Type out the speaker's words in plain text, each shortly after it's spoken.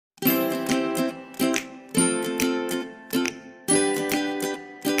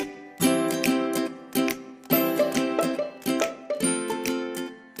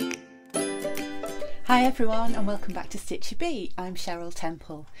Hi everyone and welcome back to Stitchy Bee. I'm Cheryl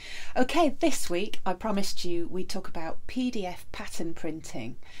Temple. Okay, this week I promised you we'd talk about PDF pattern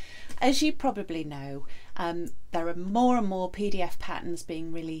printing. As you probably know, there are more and more PDF patterns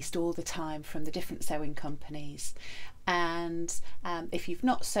being released all the time from the different sewing companies, and if you've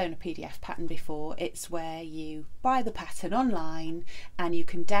not sewn a PDF pattern before, it's where you buy the pattern online and you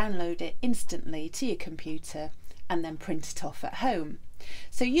can download it instantly to your computer and then print it off at home.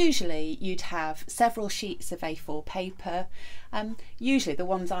 So usually you'd have several sheets of A4 paper, usually the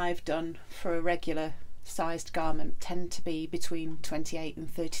ones I've done for a regular sized garment tend to be between 28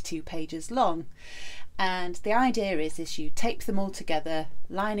 and 32 pages long, and the idea is you tape them all together,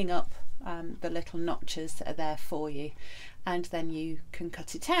 lining up the little notches that are there for you, and then you can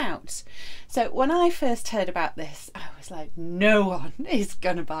cut it out. So when I first heard about this, I was like, no one is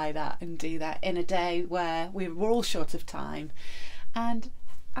gonna buy that and do that in a day where we were all short of time. And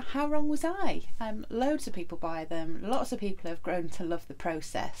how wrong was I? Loads of people buy them, lots of people have grown to love the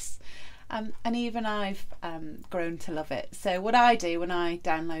process, and even I've grown to love it. So what I do when I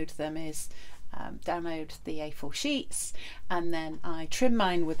download them is download the A4 sheets, and then I trim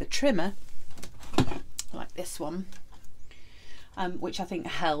mine with a trimmer like this one, which I think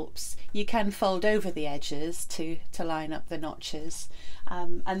helps. You can fold over the edges to line up the notches,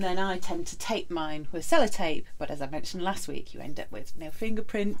 and then I tend to tape mine with sellotape, but as I mentioned last week, you end up with no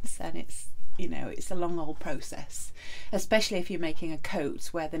fingerprints, and it's a long old process, especially if you're making a coat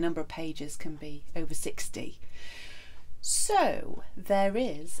where the number of pages can be over 60. So there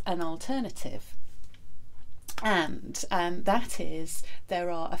is an alternative, and that is there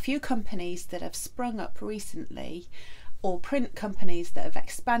are a few companies that have sprung up recently, or print companies that have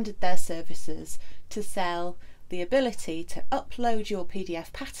expanded their services to sell the ability to upload your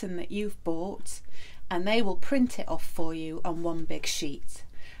PDF pattern that you've bought, and they will print it off for you on one big sheet.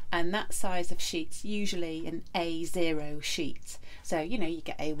 And that size of sheet's usually an A0 sheet. So you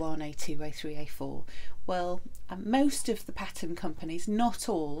get A1, A2, A3, A4. Well, most of the pattern companies, not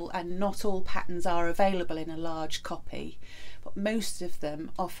all, and not all patterns are available in a large copy, but most of them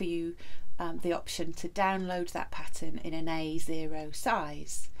offer you the option to download that pattern in an A0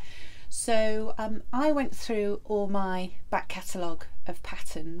 size. So I went through all my back catalogue of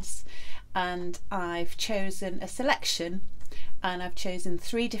patterns, and I've chosen a selection, and I've chosen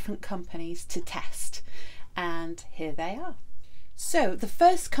 3 different companies to test, and here they are. So the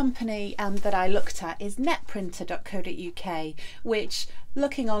first company that I looked at is netprinter.co.uk, which,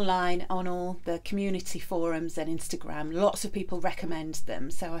 looking online on all the community forums and Instagram, lots of people recommend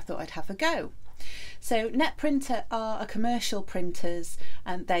them, so I thought I'd have a go. So Netprinter are commercial printers,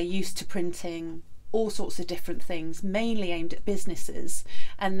 and they're used to printing all sorts of different things, mainly aimed at businesses,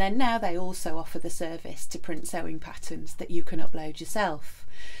 and then now they also offer the service to print sewing patterns that you can upload yourself.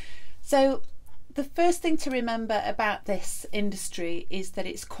 So the first thing to remember about this industry is that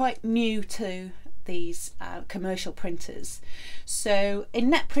it's quite new to these commercial printers. So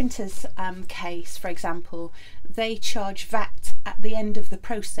in Netprinter's case, for example, they charge VAT at the end of the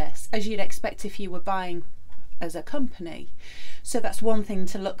process, as you'd expect if you were buying as a company. So that's one thing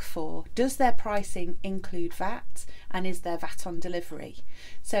to look for. Does their pricing include VAT, and is there VAT on delivery?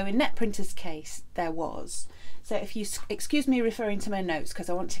 So in Netprinter's case, there was. So if you excuse me referring to my notes because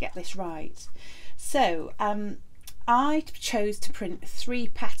I want to get this right. So I chose to print 3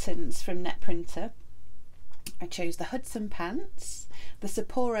 patterns from Netprinter. I chose the Hudson pants, the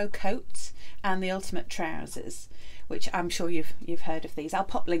Sapporo coat, and the Ultimate trousers, which I'm sure you've heard of these. I'll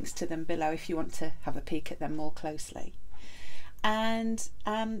pop links to them below if you want to have a peek at them more closely. And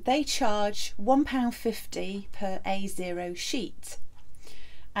they charge £1.50 per A0 sheet,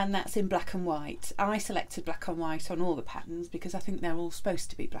 and that's in black and white. I selected black and white on all the patterns because I think they're all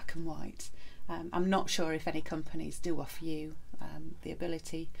supposed to be black and white. I'm not sure if any companies do offer you the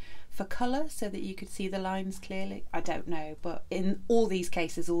ability for colour so that you could see the lines clearly. I don't know, but in all these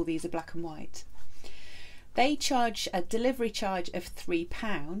cases, all these are black and white. They charge a delivery charge of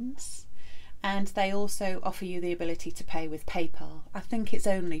 £3, and they also offer you the ability to pay with PayPal. I think it's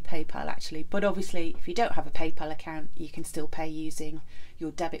only PayPal actually, but obviously if you don't have a PayPal account, you can still pay using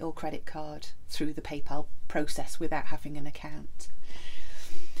your debit or credit card through the PayPal process without having an account.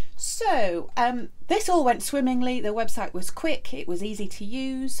 So this all went swimmingly. The website was quick, it was easy to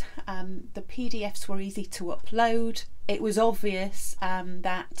use, the PDFs were easy to upload. It was obvious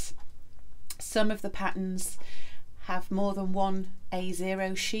that some of the patterns have more than one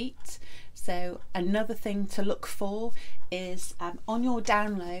A0 sheet. So another thing to look for is on your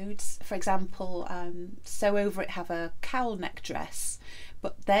downloads, for example, Sew Over It have a cowl neck dress,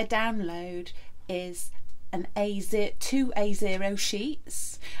 but their download is two A0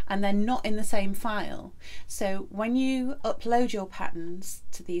 sheets, and they're not in the same file. So when you upload your patterns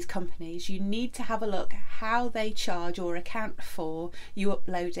to these companies, you need to have a look how they charge or account for you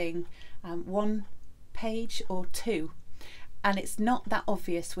uploading one page or two, and it's not that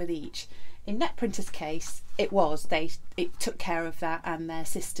obvious with each. In Netprinter's case, it took care of that, and their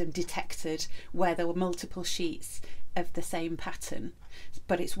system detected where there were multiple sheets of the same pattern.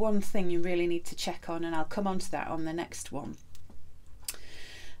 But it's one thing you really need to check on, and I'll come on to that on the next one.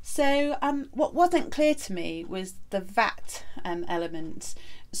 So what wasn't clear to me was the VAT element,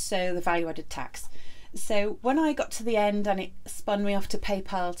 so the value added tax. So when I got to the end and it spun me off to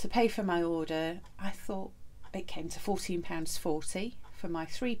PayPal to pay for my order, I thought it came to £14.40 for my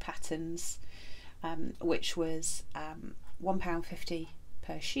 3 patterns, which was £1.50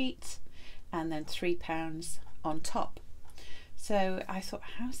 per sheet, and then £3 on top. So I thought,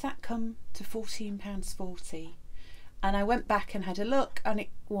 how's that come to £14.40? And I went back and had a look, and it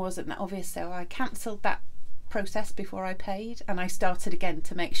wasn't that obvious, so I cancelled that process before I paid, and I started again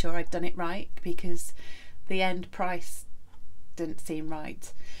to make sure I'd done it right, because the end price didn't seem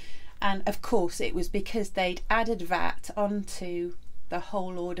right. And of course it was because they'd added VAT onto the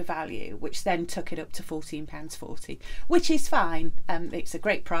whole order value, which then took it up to £14.40, which is fine. It's a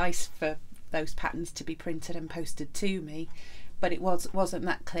great price for those patterns to be printed and posted to me, but it wasn't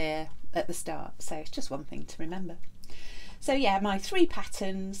that clear at the start, so it's just one thing to remember. So yeah, my 3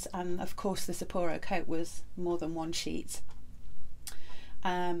 patterns, and of course the Sapporo coat was more than 1 sheet,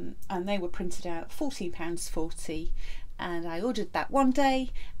 and they were printed out £14.40, and I ordered that one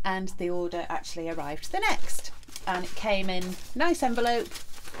day, and the order actually arrived the next, and it came in nice envelope.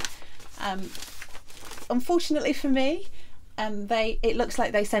 Unfortunately for me, it looks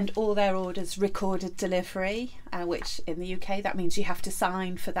like they send all their orders recorded delivery, which in the UK that means you have to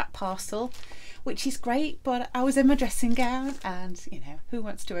sign for that parcel, which is great, but I was in my dressing gown, and you know, who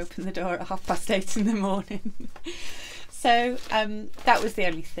wants to open the door at 8:30 in the morning? So that was the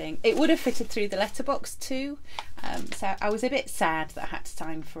only thing. It would have fitted through the letterbox too, so I was a bit sad that I had to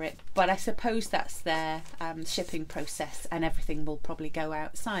sign for it, but I suppose that's their shipping process, and everything will probably go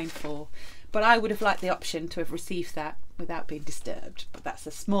out signed for. But I would have liked the option to have received that without being disturbed, but that's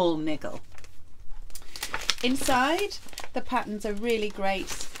a small niggle. Inside, the patterns are really great.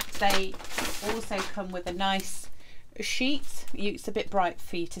 They also come with a nice sheet. It's a bit bright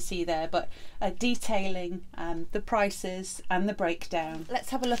for you to see there, but detailing the prices and the breakdown. Let's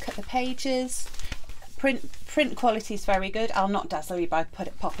have a look at the pages. Print quality is very good. I'll not dazzle you by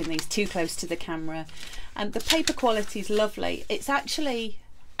popping these too close to the camera. And the paper quality is lovely. It's actually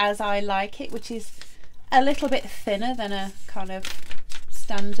as I like it, which is a little bit thinner than a kind of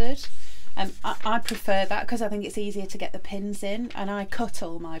standard. I prefer that because I think it's easier to get the pins in, and I cut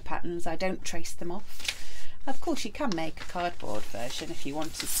all my patterns, I don't trace them off. Of course you can make a cardboard version if you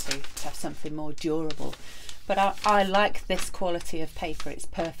wanted to have something more durable, but I like this quality of paper, it's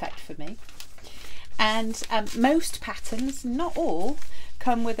perfect for me. And most patterns, not all,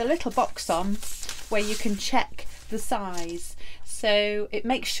 come with a little box on where you can check the size, so it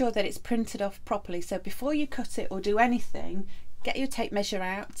makes sure that it's printed off properly. So before you cut it or do anything, get your tape measure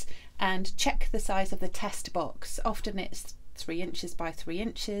out and check the size of the test box. Often it's 3 inches by 3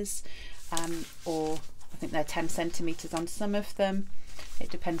 inches, or I think they're 10 centimetres on some of them. It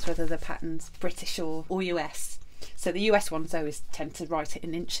depends whether the pattern's British or US. So the US ones always tend to write it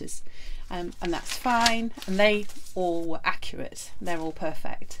in inches, and that's fine, and they all were accurate, they're all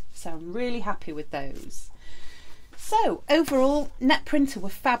perfect, so I'm really happy with those. So overall, Netprinter were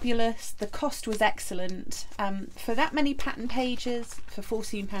fabulous, the cost was excellent. For that many pattern pages, for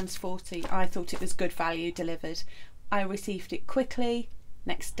 £14.40, I thought it was good value delivered. I received it quickly,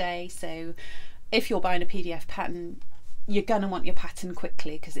 next day, so if you're buying a PDF pattern, you're going to want your pattern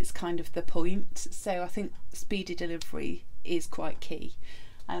quickly because it's kind of the point. So I think speedy delivery is quite key.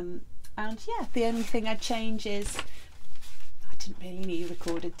 And yeah, the only thing I'd change is I didn't really need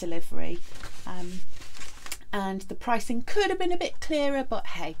recorded delivery. And the pricing could have been a bit clearer, but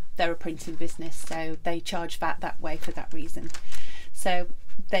hey, they're a printing business, so they charge VAT that way for that reason. So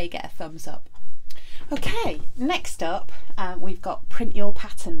they get a thumbs up. Okay, next up we've got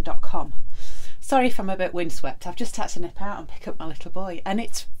printyourpattern.com. Sorry if I'm a bit windswept, I've just had to nip out and pick up my little boy, and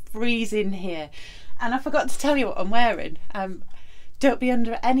it's freezing here. And I forgot to tell you what I'm wearing. Don't be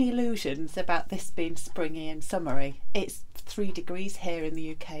under any illusions about this being springy and summery. It's 3 degrees here in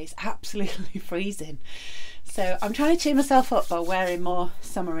the UK, it's absolutely freezing. So I'm trying to cheer myself up by wearing more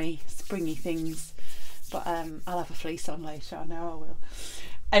summery, springy things. But I'll have a fleece on later, I know I will.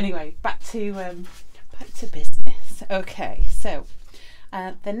 Anyway, back to business. Okay, so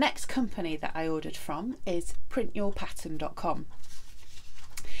The next company that I ordered from is printyourpattern.com.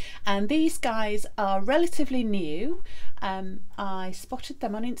 And these guys are relatively new. I spotted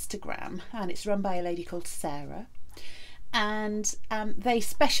them on Instagram, and it's run by a lady called Sarah. And they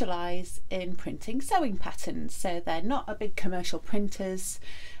specialise in printing sewing patterns, so they're not a big commercial printers.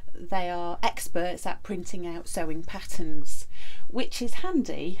 They are experts at printing out sewing patterns, which is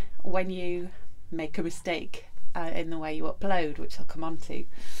handy when you make a mistake in the way you upload, which I'll come on to.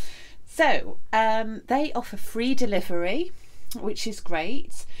 So they offer free delivery, which is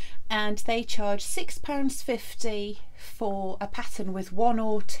great, and they charge £6.50 for a pattern with 1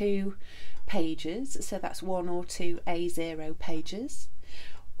 or 2 pages, so that's 1 or 2 A0 pages,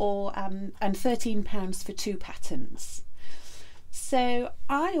 or and £13 for 2 patterns. So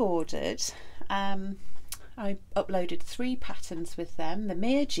I ordered, I uploaded 3 patterns with them: the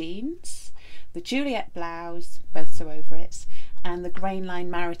Mere Jeans, the Juliette Blouse, both sew over it, and the Grainline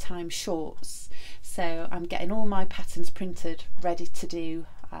Maritime shorts. So I'm getting all my patterns printed, ready to do,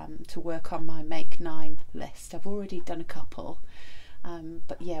 to work on my Make 9 list. I've already done a couple,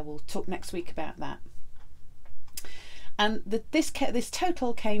 but yeah, we'll talk next week about that. And this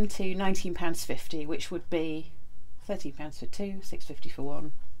total came to £19.50, which would be £13 for 2, £6.50 for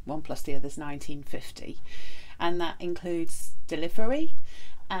 1, 1 plus the other's £19.50, and that includes delivery,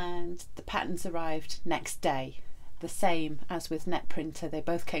 and the patterns arrived next day, the same as with Netprinter. They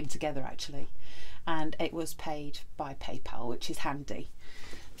both came together actually, and it was paid by PayPal, which is handy.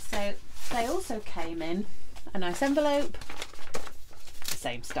 So they also came in a nice envelope,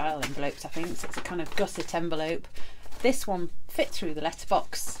 same style envelopes I think, so it's a kind of gusset envelope. This one fit through the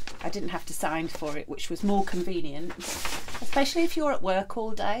letterbox. I didn't have to sign for it, which was more convenient, especially if you're at work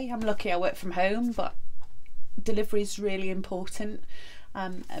all day. I'm lucky I work from home, but delivery is really important.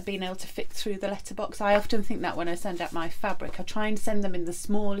 Being able to fit through the letterbox. I often think that when I send out my fabric, I try and send them in the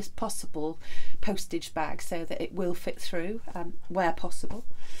smallest possible postage bag so that it will fit through where possible.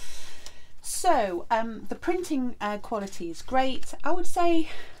 So the printing quality is great. I would say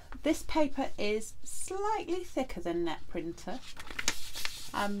this paper is slightly thicker than Netprinter.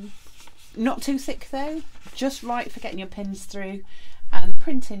 Not too thick though, just right for getting your pins through, and the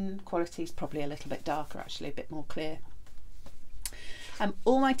printing quality is probably a little bit darker actually, a bit more clear.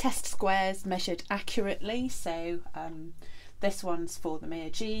 All my test squares measured accurately, so this one's for the Mere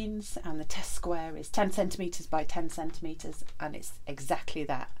Jeans, and the test square is 10 centimetres by 10 centimetres, and it's exactly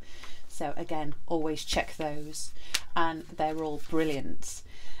that. So again, always check those, and they're all brilliant.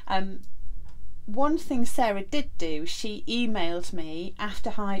 One thing Sarah did do, she emailed me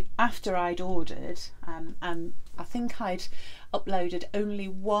after I'd ordered, and I think I'd uploaded only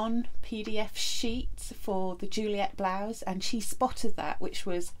 1 PDF sheet for the Juliette Blouse, and she spotted that, which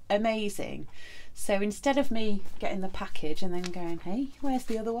was amazing. So instead of me getting the package and then going, hey, where's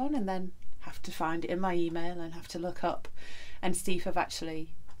the other one, and then have to find it in my email and have to look up and see if I've actually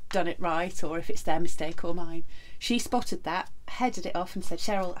done it right or if it's their mistake or mine, she spotted that, headed it off and said,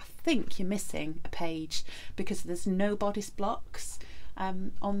 Cheryl, I think you're missing a page because there's no bodice blocks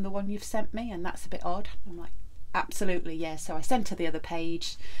on the one you've sent me, and that's a bit odd. I'm like, absolutely, yeah. So I sent her the other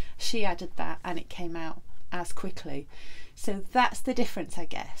page, she added that, and it came out as quickly. So that's the difference, I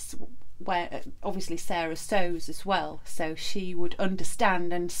guess, where obviously Sarah sews as well, so she would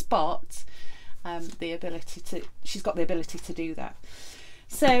understand and spot the ability to, she's got the ability to do that.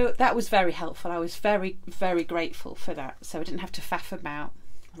 So that was very helpful. I was very, very grateful for that. So I didn't have to faff about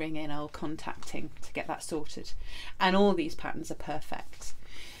ringing or contacting to get that sorted. And all these patterns are perfect.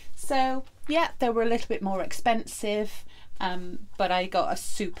 So yeah, they were a little bit more expensive, but I got a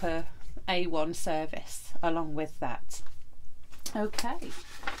super A1 service along with that. Okay,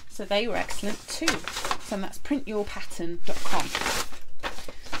 so they were excellent too. So that's printyourpattern.com.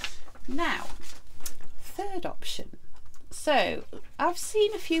 Now, third option. So I've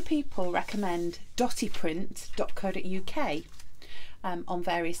seen a few people recommend dottyprint.co.uk on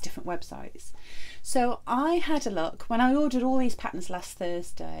various different websites. So I had a look when I ordered all these patterns last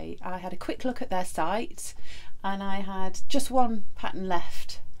Thursday. I had a quick look at their site, and I had just 1 pattern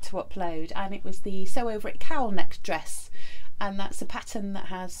left to upload, and it was the Sew Over It Cowl neck dress, and that's a pattern that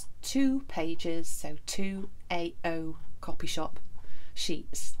has 2 pages, so 2 A0 copy shop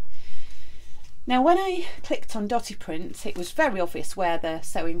sheets. Now when I clicked on Dotty Print, it was very obvious where the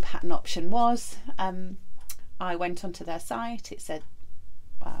sewing pattern option was. I went onto their site, it said,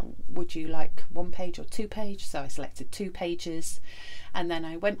 would you like 1 page or 2 page? So I selected 2 pages, and then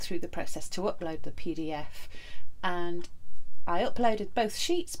I went through the process to upload the PDF, and I uploaded both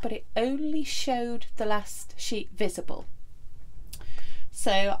sheets, but it only showed the last sheet visible.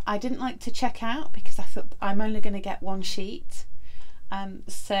 So I didn't like to check out because I thought I'm only going to get 1 sheet.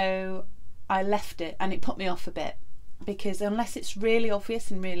 So I left it, and it put me off a bit, because unless it's really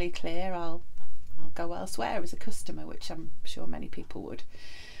obvious and really clear, I'll go elsewhere as a customer, which I'm sure many people would.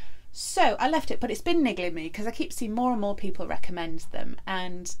 So I left it, but it's been niggling me because I keep seeing more and more people recommend them,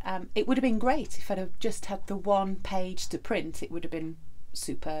 and it would have been great if I'd have just had the one page to print. It would have been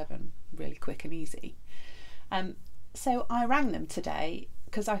superb and really quick and easy. So I rang them today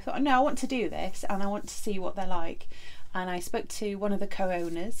because I thought, no, I want to do this and I want to see what they're like. And I spoke to one of the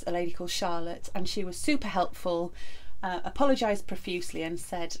co-owners, a lady called Charlotte, and she was super helpful, apologised profusely and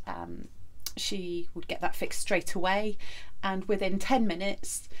said she would get that fixed straight away. And within 10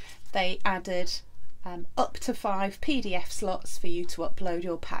 minutes, they added up to 5 PDF slots for you to upload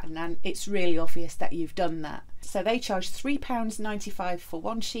your pattern, and it's really obvious that you've done that. So they charge £3.95 for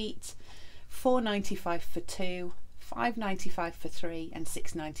 1 sheet, £4.95 for 2, £5.95 for 3, and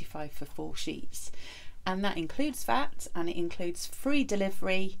 £6.95 for 4 sheets. And that includes VAT, and it includes free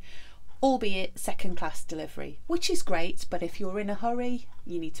delivery, albeit second class delivery, which is great, but if you're in a hurry,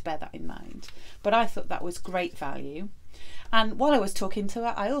 you need to bear that in mind. But I thought that was great value. And while I was talking to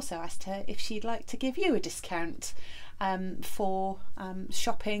her, I also asked her if she'd like to give you a discount for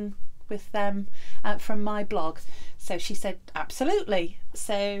shopping with them from my blog. So she said absolutely.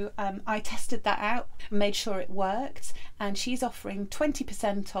 So I tested that out, made sure it worked, and she's offering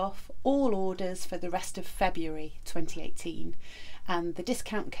 20% off all orders for the rest of February 2018. And the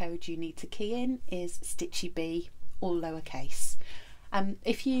discount code you need to key in is StitchyB, all lowercase.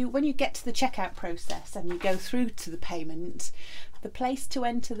 When you get to the checkout process and you go through to the payment, the place to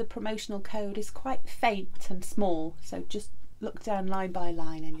enter the promotional code is quite faint and small, so just look down line by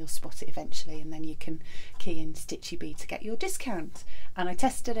line and you'll spot it eventually, and then you can key in StitchyB to get your discount. And I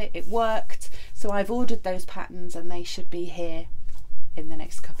tested it, it worked, so I've ordered those patterns and they should be here in the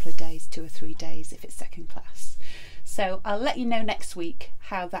next couple of days, 2 or 3 days if it's second class. So I'll let you know next week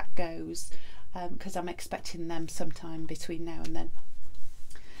how that goes, because I'm expecting them sometime between now and then.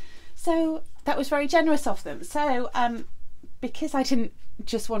 So that was very generous of them. So because I didn't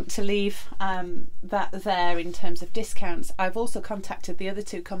just want to leave that there in terms of discounts, I've also contacted the other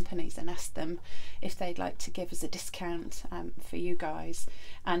 2 companies and asked them if they'd like to give us a discount for you guys.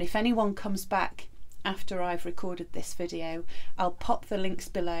 And if anyone comes back after I've recorded this video, I'll pop the links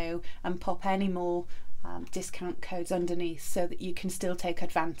below and pop any more discount codes underneath so that you can still take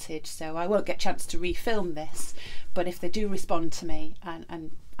advantage. So I won't get a chance to refilm this, but if they do respond to me,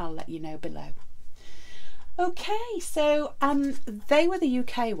 and I'll let you know below. Okay, so they were the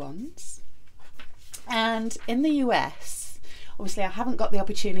UK ones, and in the US, obviously I haven't got the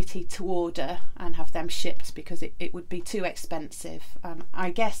opportunity to order and have them shipped because it would be too expensive. I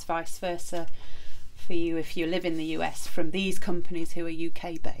guess vice versa for you if you live in the US from these companies who are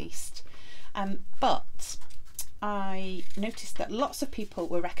UK based. But I noticed that lots of people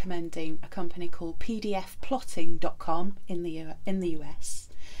were recommending a company called pdfplotting.com in the US,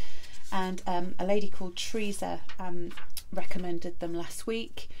 and a lady called Teresa recommended them last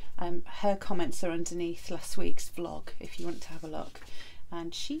week. Her comments are underneath last week's vlog if you want to have a look.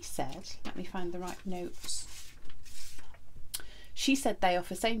 And she said, let me find the right notes. She said they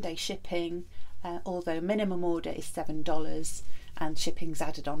offer same-day shipping, although minimum order is $7 and shipping's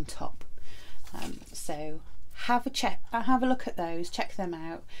added on top. So have a look at those, check them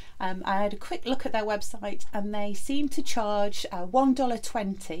out. I had a quick look at their website and they seem to charge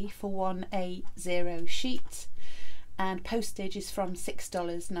 $1.20 for 1 A0 sheet, and postage is from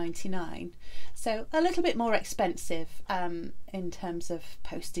 $6.99, so a little bit more expensive in terms of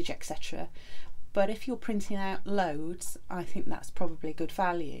postage, etc. But if you're printing out loads, I think that's probably good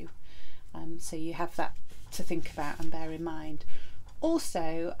value. So you have that to think about and bear in mind.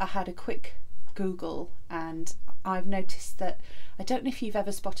 Also, I had a quick Google and I've noticed that, I don't know if you've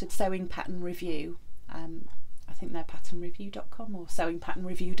ever spotted Sewing Pattern Review. I think they're patternreview.com or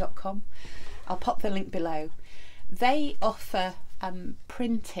sewingpatternreview.com. I'll pop the link below. They offer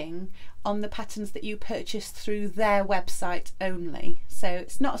printing on the patterns that you purchase through their website only, so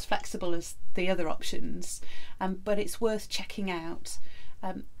it's not as flexible as the other options, but it's worth checking out.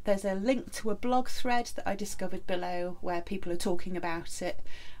 There's a link to a blog thread that I discovered below where people are talking about it,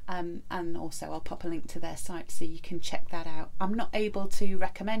 and also I'll pop a link to their site so you can check that out. I'm not able to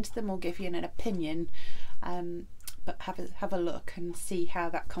recommend them or give you an opinion, but have a look and see how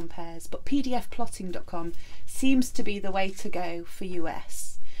that compares. But pdfplotting.com seems to be the way to go for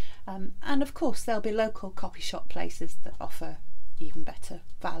US, and of course there'll be local copy shop places that offer even better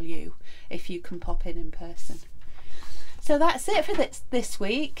value if you can pop in person. So that's it for this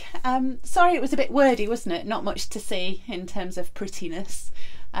week. Sorry it was a bit wordy, wasn't it? Not much to see in terms of prettiness.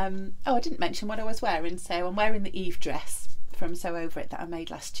 Oh, I didn't mention what I was wearing, so I'm wearing the Eve dress from Sew Over It that I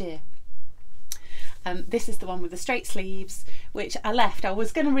made last year. This is the one with the straight sleeves, which I left. I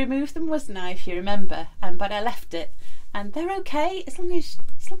was going to remove them, wasn't I, if you remember, but I left it, and they're okay as long as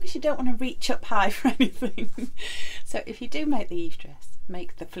you don't want to reach up high for anything. So if you do make the Eve dress,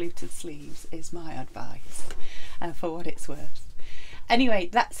 make the fluted sleeves is my advice, for what it's worth. Anyway,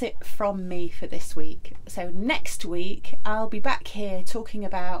 that's it from me for this week. So next week I'll be back here talking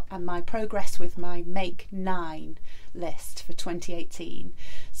about my progress with my Make 9 list for 2018.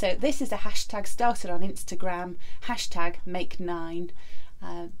 So this is a hashtag started on Instagram, hashtag Make 9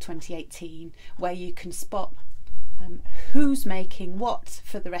 2018, where you can spot who's making what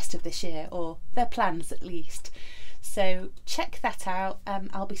for the rest of this year, or their plans at least. So check that out.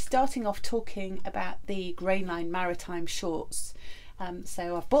 I'll be starting off talking about the Grainline Maritime shorts.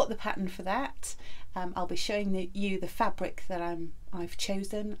 So I've bought the pattern for that. I'll be showing you the fabric that I've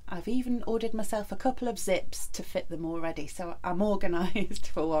chosen. I've even ordered myself a couple of zips to fit them already, so I'm organised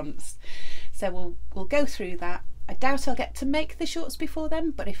for once. So we'll go through that. I doubt I'll get to make the shorts before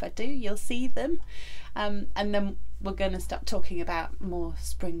then, but if I do, you'll see them. And then we're going to start talking about more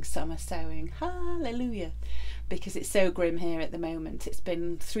spring summer sewing. Hallelujah! Because it's so grim here at the moment. It's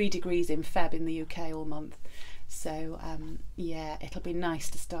been 3 degrees in Feb in the UK all month. So yeah, it'll be nice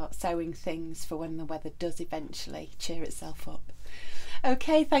to start sewing things for when the weather does eventually cheer itself up.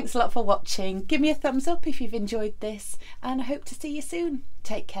 Okay, thanks a lot for watching. Give me a thumbs up if you've enjoyed this, and I hope to see you soon.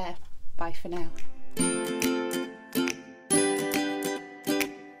 Take care. Bye for now.